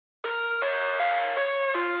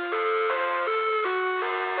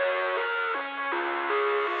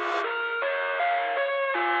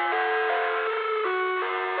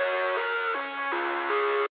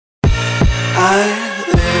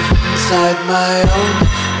my own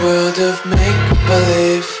world of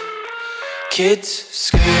make-believe. Kids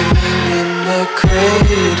screaming in the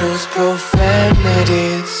cradles,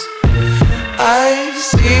 profanities. I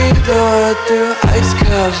see the world through eyes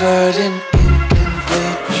covered in ink and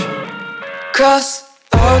bleach. Cross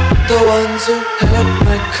out the ones who heard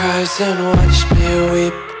my cries and watched me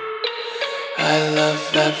weep. I love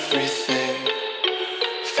everything.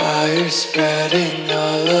 Fire spreading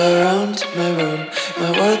all around my room.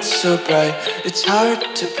 My world's so bright, it's hard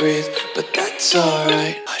to breathe, but that's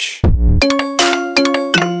alright. Hush.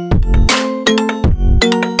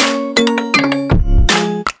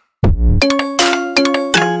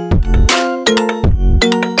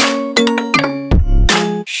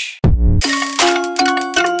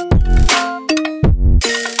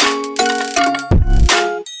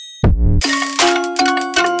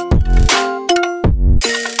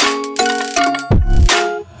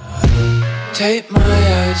 Tape my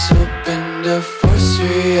eyes open to force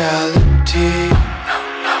reality.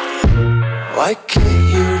 Why can't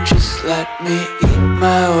you just let me eat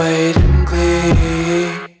my weight in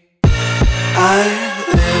glee? I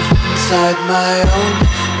live inside my own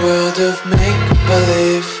world of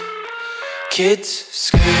make-believe. Kids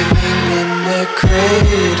screaming in their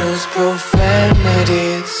cradles,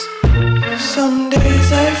 profanities. Some days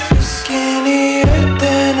I feel skinnier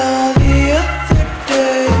than all the other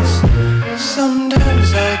days. Sometimes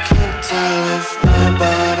I can't tell if my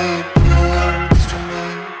body belongs to me.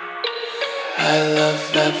 I love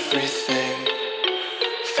everything.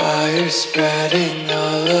 Fire spreading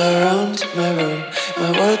all around my room.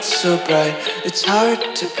 My world's so bright, it's hard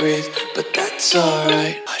to breathe, but that's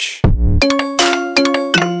alright. Hush.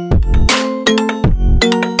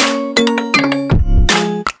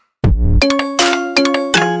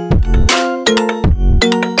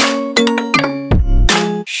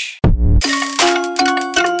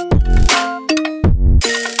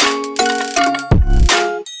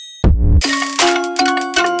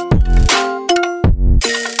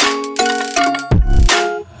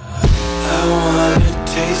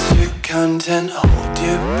 Content, hold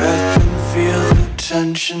your breath and feel the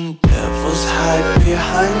tension. Devils hide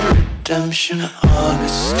behind redemption.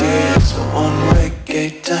 Honesty is a one-way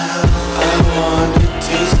gate to hell. I wanna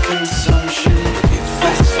taste consumption.